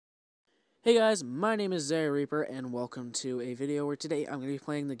Hey guys, my name is Zaya Reaper, and welcome to a video where today I'm going to be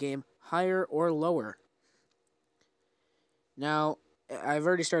playing the game Higher or Lower. Now, I've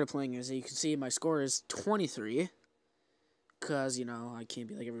already started playing. As you can see, my score is 23, because, I can't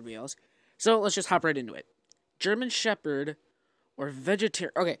be like everybody else. So, let's just hop right into it. German Shepherd or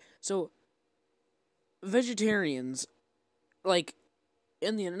vegetarian. Okay, so, vegetarians, like,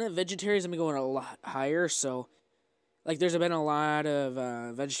 in the internet, vegetarians have been going a lot higher, so, like, there's been a lot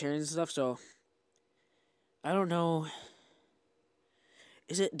of vegetarians and stuff, so I don't know.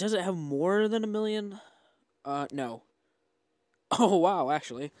 Does it have more than 1 million? No. Oh, wow,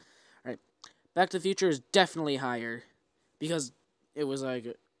 actually. Alright. Back to the Future is definitely higher. Because it was like,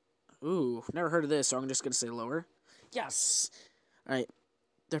 ooh, never heard of this, so I'm just going to say lower. Yes! Alright.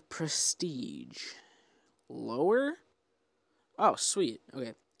 The Prestige. Lower? Oh, sweet.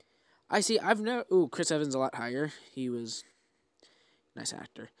 Okay. I see, I've never, ooh, Chris Evans a lot higher. He was nice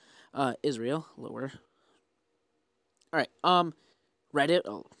actor. Israel, lower. Alright, Reddit,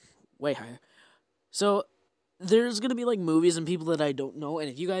 oh, way higher. So, there's gonna be, like, movies and people that I don't know, and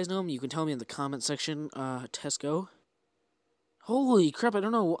if you guys know them, you can tell me in the comment section. Tesco. Holy crap, I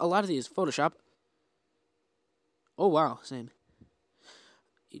don't know a lot of these. Photoshop. Oh, wow, same.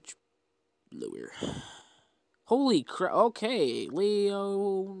 H. Lower. Holy crap, okay,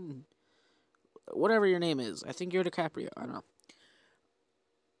 Leo. Whatever your name is. I think you're DiCaprio, I don't know.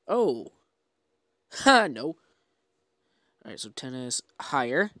 Oh. Ha, no. Alright, so tennis,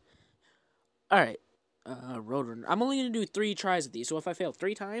 higher. Alright. Roadrunner. I'm only going to do 3 tries at these, so if I fail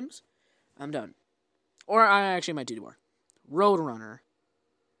 3 times, I'm done. Or I actually might do more. Roadrunner.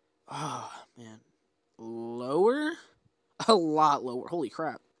 Oh, man. Lower? A lot lower. Holy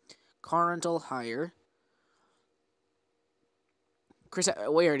crap. Car rental, higher.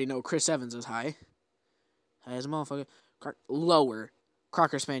 We already know Chris Evans is high. High as a motherfucker. Lower.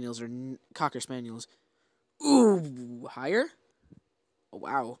 Cocker Spaniels. Ooh, higher? Oh,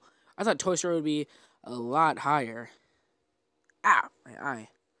 wow. I thought Toy Story would be a lot higher. Ah, my eye.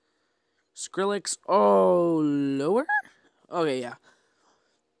 Skrillex, oh, lower? Okay, yeah.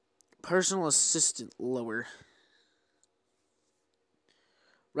 Personal assistant, lower.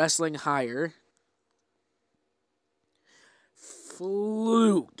 Wrestling, higher.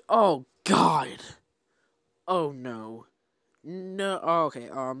 Flute, oh, God. Oh, no. No, oh, okay,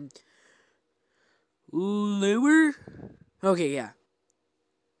 lower? Okay, yeah.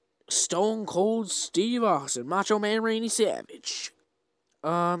 Stone Cold Steve Austin, Macho Man Randy Savage.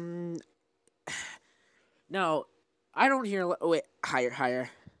 No, I don't hear. Wait,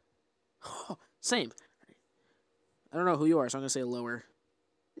 higher. Same. I don't know who you are, so I'm gonna say lower.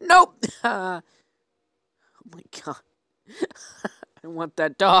 Nope. Oh my god. I want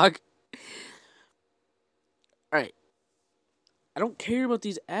that dog. All right. I don't care about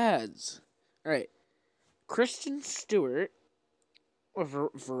these ads. All right. Kristen Stewart. Or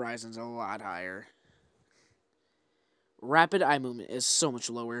Verizon's a lot higher. Rapid eye movement is so much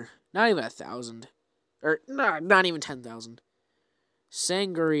lower. Not even 1,000. Or, nah, not even 10,000.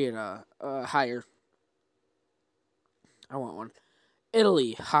 Sangria, higher. I want one.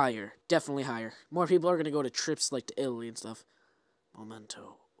 Italy, higher. Definitely higher. More people are going to go to trips like to Italy and stuff.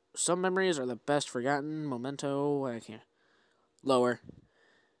 Memento. Some memories are the best forgotten. Memento, I can't. Lower.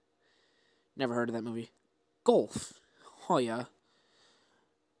 Never heard of that movie. Golf. Oh, yeah.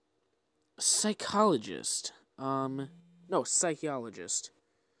 Psychologist. No, psychologist.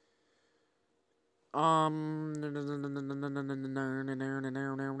 Lower?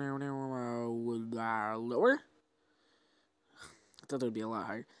 I thought it would be a lot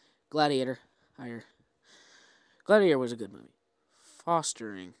higher. Gladiator, higher. Gladiator was a good movie.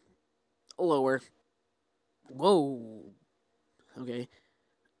 Fostering, lower. Whoa. Okay.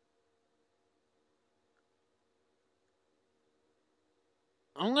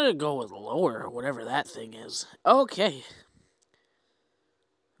 I'm gonna go with lower, whatever that thing is. Okay.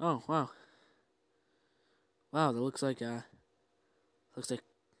 Oh, wow. Wow, that looks like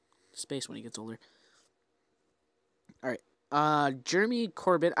space when he gets older. Alright. Jeremy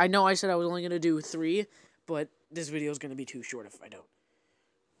Corbett. I know I said I was only gonna do 3, but this video is gonna be too short if I don't.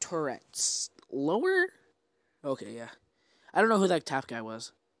 Tourette's. Lower? Okay, yeah. I don't know who that top guy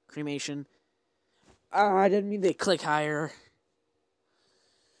was. Cremation. I didn't mean to click higher.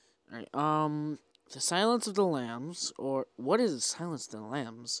 Alright, The Silence of the Lambs, or what is Silence of the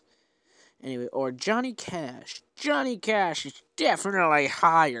Lambs? Anyway, or Johnny Cash. Johnny Cash is definitely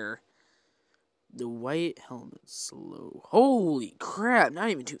higher. The White Helmet, slow. Holy crap, not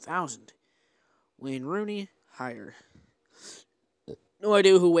even 2,000. Wayne Rooney, higher. No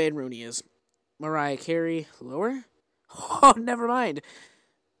idea who Wayne Rooney is. Mariah Carey, lower? Oh, never mind.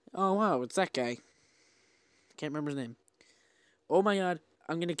 Oh wow, it's that guy. Can't remember his name. Oh my god,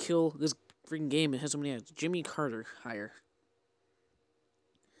 I'm gonna kill this freaking game. It has so many ads. Jimmy Carter, higher.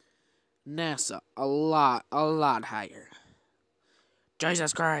 NASA, a lot higher.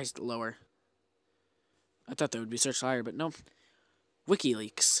 Jesus Christ, lower. I thought that would be searched higher, but no.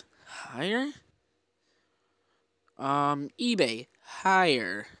 WikiLeaks, higher. eBay,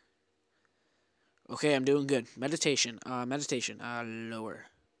 higher. Okay, I'm doing good. Meditation, lower.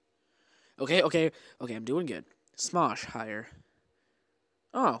 Okay, I'm doing good. Smosh, higher.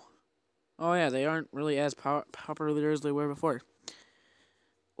 Oh. Oh yeah, they aren't really as popular as they were before.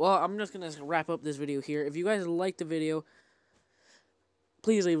 Well, I'm just going to wrap up this video here. If you guys liked the video,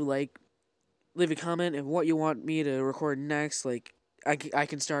 please leave a like. Leave a comment of what you want me to record next. Like, I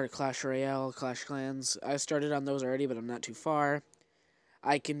can start a Clash Royale, Clash Clans. I started on those already, but I'm not too far.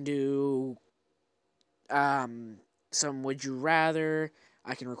 I can do some Would You Rather.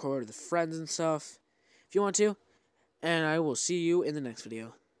 I can record with friends and stuff if you want to. And I will see you in the next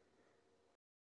video.